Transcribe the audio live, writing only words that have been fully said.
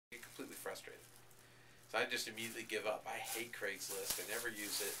So I just immediately give up. I hate Craigslist. I never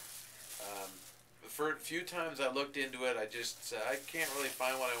use it. For a few times I looked into it, I just said, I can't really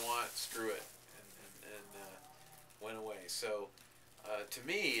find what I want. Screw it, and went away. So to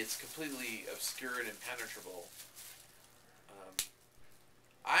me, it's completely obscure and impenetrable. Um,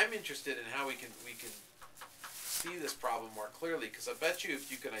 I'm interested in how we can see this problem more clearly, because I bet you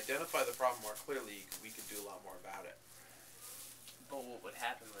if you can identify the problem more clearly, we can do a lot more about it. But what would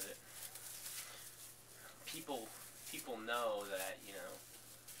happen with it? People know that,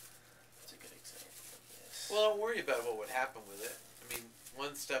 that's a good example of this. Well, don't worry about what would happen with it. I mean,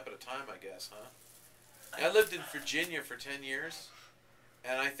 one step at a time, I guess, huh? I lived in Virginia for 10 years,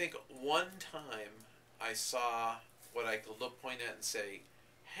 and I think one time I saw what I could point at and say,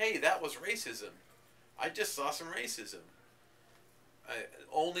 hey, that was racism. I just saw some racism.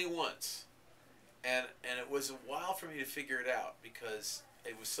 Only once. And it was a while for me to figure it out, because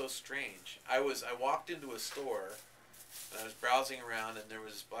it was so strange. I walked into a store, and I was browsing around, and there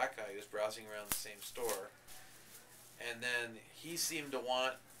was this black guy who was browsing around the same store, and then he seemed to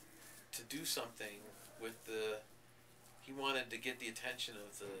want to do something with he wanted to get the attention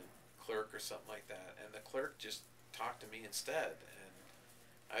of the clerk or something like that, and the clerk just talked to me instead.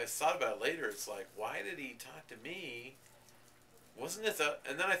 And I thought about it later. It's like, why did he talk to me? Wasn't it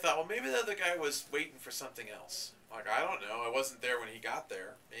and then I thought, well, maybe the other guy was waiting for something else. Like, I don't know. I wasn't there when he got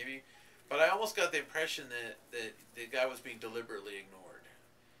there. Maybe. But I almost got the impression that the guy was being deliberately ignored.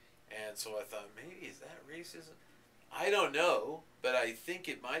 And so I thought, maybe, is that racism? I don't know, but I think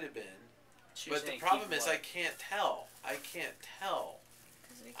it might have been. But the problem is I can't tell. I can't tell.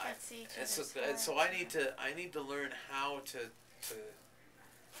 Because we can't see each other's and so I need to learn how to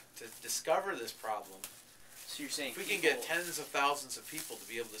discover this problem. So you're saying if we can get tens of thousands of people to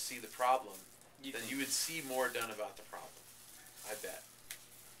be able to see the problem, then you would see more done about the problem. I bet.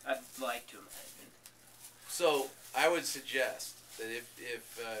 I'd like to imagine. So I would suggest that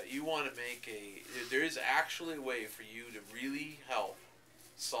if you want to make there is actually a way for you to really help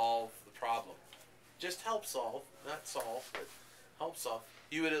solve the problem. Just help solve, not solve, but help solve.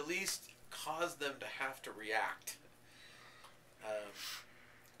 You would at least cause them to have to react,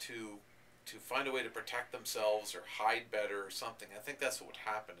 to find a way to protect themselves or hide better or something. I think that's what would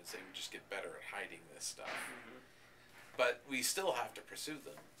happen, is they would just get better at hiding this stuff. Mm-hmm. But we still have to pursue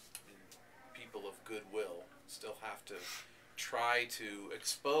them. I mean, people of goodwill still have to try to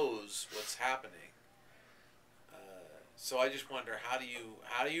expose what's happening. So I just wonder,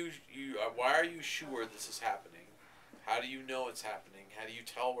 why are you sure this is happening? How do you know it's happening? How do you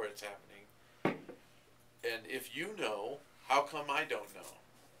tell where it's happening? And if you know, how come I don't know?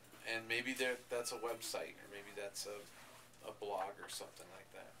 And maybe that's a website, or maybe that's a blog or something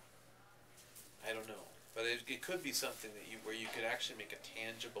like that. I don't know, but it could be something where you could actually make a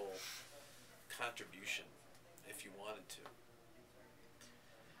tangible contribution if you wanted to.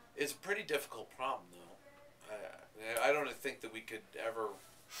 It's a pretty difficult problem, though. I don't think that we could ever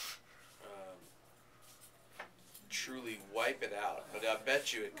truly wipe it out, but I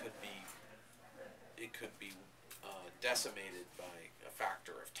bet you it could be decimated by a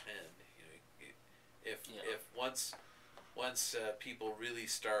factor of 10. If once people really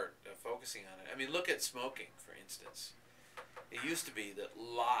start focusing on it. I mean, look at smoking, for instance. It used to be that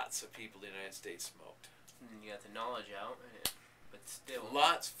lots of people in the United States smoked. And you got the knowledge out, but still.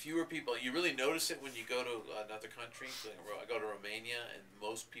 Lots fewer people. You really notice it when you go to another country. I go to Romania, and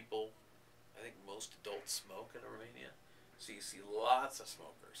most people, I think most adults smoke in Romania. So you see lots of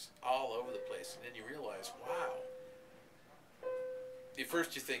smokers all over the place, and then you realize, wow. At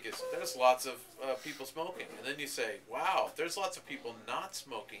first you think there's lots of people smoking, and then you say, wow, there's lots of people not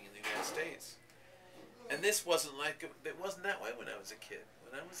smoking in the United States. And this wasn't that way when I was a kid.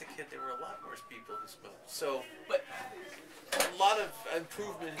 When I was a kid, there were a lot more people who smoked. So, but a lot of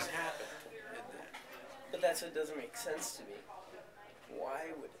improvement has happened in that. But that's what doesn't make sense to me.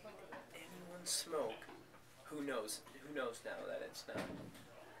 Why would anyone smoke? Who knows? Who knows now that it's not?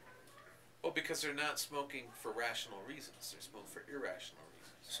 Well, because they're not smoking for rational reasons. They're smoking for irrational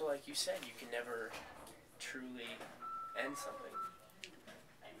reasons. So, like you said, you can never truly end something.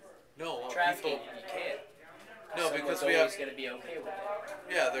 No, well, trafficking, you can't. No, because we have going to be okay with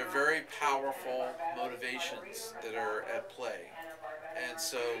it. Yeah, they're very powerful motivations that are at play, and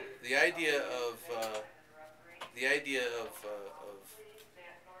so the idea of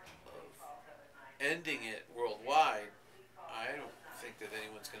ending it worldwide, I don't think that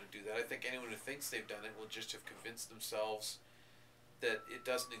anyone's going to do that. I think anyone who thinks they've done it will just have convinced themselves that it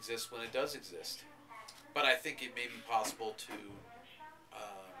doesn't exist when it does exist. But I think it may be possible to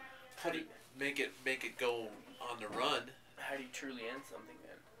make it go on the run. How do you truly end something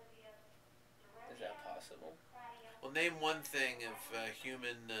then? Is that possible? Well, name one thing of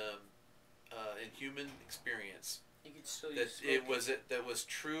in human experience You could still that use that was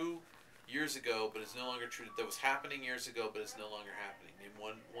true years ago, but is no longer true. That was happening years ago, but is no longer happening. Name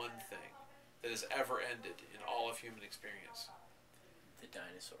one thing that has ever ended in all of human experience. the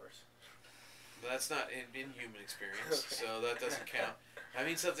dinosaurs. But that's not in human experience, Okay. so that doesn't count. I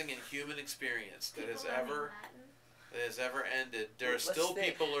mean something in human experience that has People learning ever Latin. that has ever ended. There are Let's still think.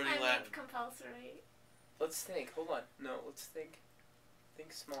 people learning I Latin. mean, compulsory. Let's think. Hold on. No, let's think.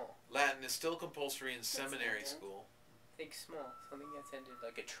 Think small. Latin is still compulsory in That's seminary ended. school. Think small. Something that's ended,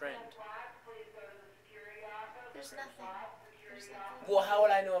 like a trend. There's nothing. There's nothing. Well, how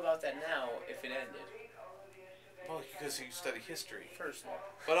would I know about that now if it ended? Well, because you study history. First of all.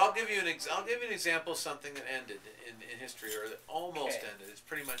 But I'll give you an example of something that ended in history, or that almost Okay. ended. It's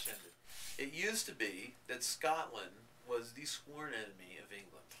pretty much ended. It used to be that Scotland was the sworn enemy of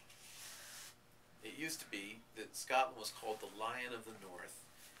England. It used to be that Scotland was called the Lion of the North,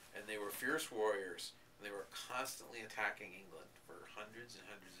 and they were fierce warriors, and they were constantly attacking England for hundreds and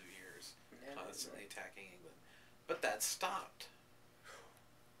hundreds of years, constantly attacking England. But that stopped.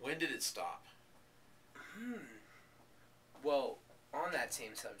 When did it stop? Well, on that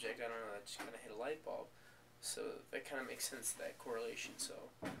same subject, I don't know, that just kind of hit a light bulb. So that kind of makes sense, that correlation. So,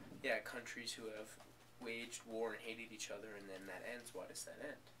 yeah, countries who have waged war and hated each other, and then that ends. Why does that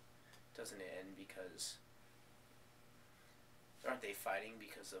end? Doesn't it end because... Aren't they fighting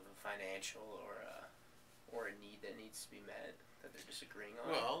because of a financial or a need that needs to be met, that they're disagreeing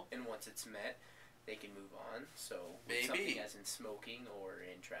on? Well, and once it's met, they can move on. So, maybe. something as in smoking or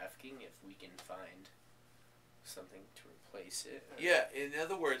in trafficking, if we can find something to replace it. yeah, in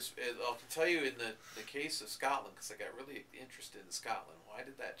other words, I'll tell you in the case of Scotland, because I got really interested in Scotland. Why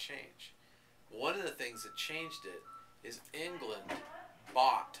did that change? One of the things that changed it is England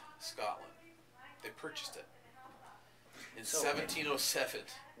bought Scotland. They purchased it in So, 1707.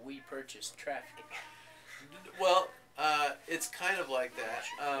 We purchased trafficking. Well, it's kind of like that.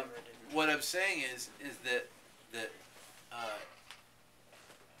 What I'm saying is that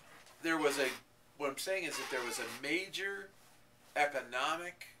there was a. What I'm saying is that there was a major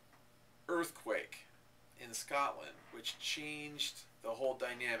economic earthquake in Scotland, which changed the whole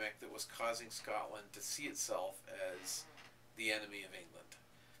dynamic that was causing Scotland to see itself as the enemy of England.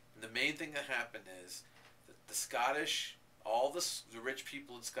 And the main thing that happened is that the Scottish, all the rich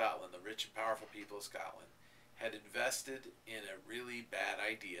people in Scotland, the rich and powerful people of Scotland, had invested in a really bad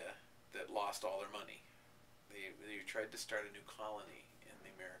idea that lost all their money. They tried to start a new colony in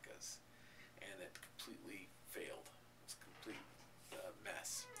the Americas, and it completely failed. It was a complete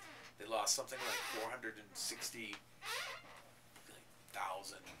mess. They lost something like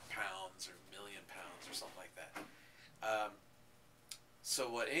 460,000 pounds or million pounds or something like that. So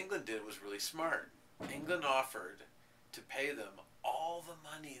what England did was really smart. England offered to pay them all the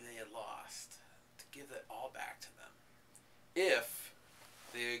money they had lost, to give it all back to them, if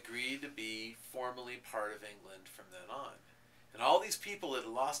they agreed to be formally part of England from then on. And all these people that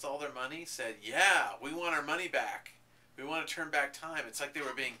had lost all their money said, yeah, we want our money back. We want to turn back time. It's like they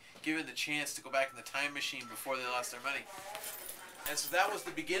were being given the chance to go back in the time machine before they lost their money. And so that was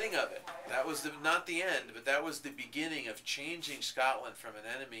the beginning of it. That was not the end, but that was the beginning of changing Scotland from an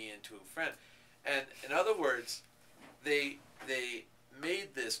enemy into a friend. And in other words, they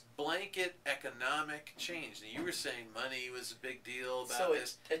made this blanket economic change. Now, you were saying money was a big deal about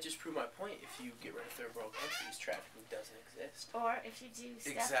this. That just proved my point. If you get rid of third world countries, trafficking doesn't exist. Or if you do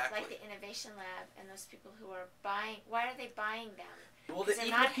stuff Exactly. like the Innovation Lab and those people who are buying, why are they buying them? Well, Because they're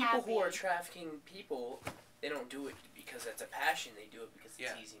even not people who are happy. trafficking people, they don't do it because that's a passion. They do it because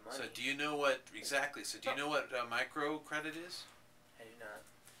it's easy money. So do you know what exactly? So do you know what microcredit is? I do not.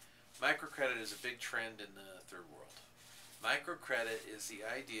 Microcredit is a big trend in the third world. Microcredit is the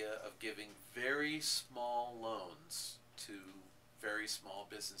idea of giving very small loans to very small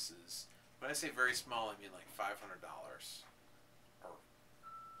businesses. When I say very small, I mean like $500 or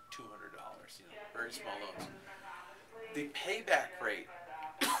 $200. Very small loans. The payback rate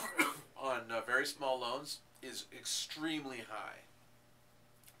on very small loans is extremely high,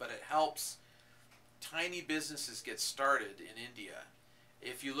 but it helps tiny businesses get started in India.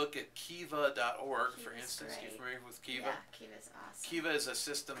 If you look at Kiva.org, for Kiva's instance, great. you familiar with Kiva? Yeah, Kiva's awesome. Kiva is a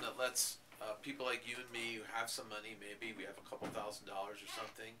system that lets people like you and me who have some money, maybe we have a couple $1,000s or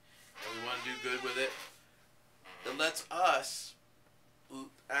something, and we want to do good with it, that lets us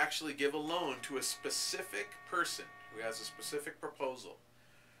actually give a loan to a specific person who has a specific proposal,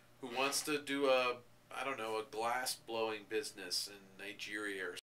 who wants to do a glass blowing business in Nigeria or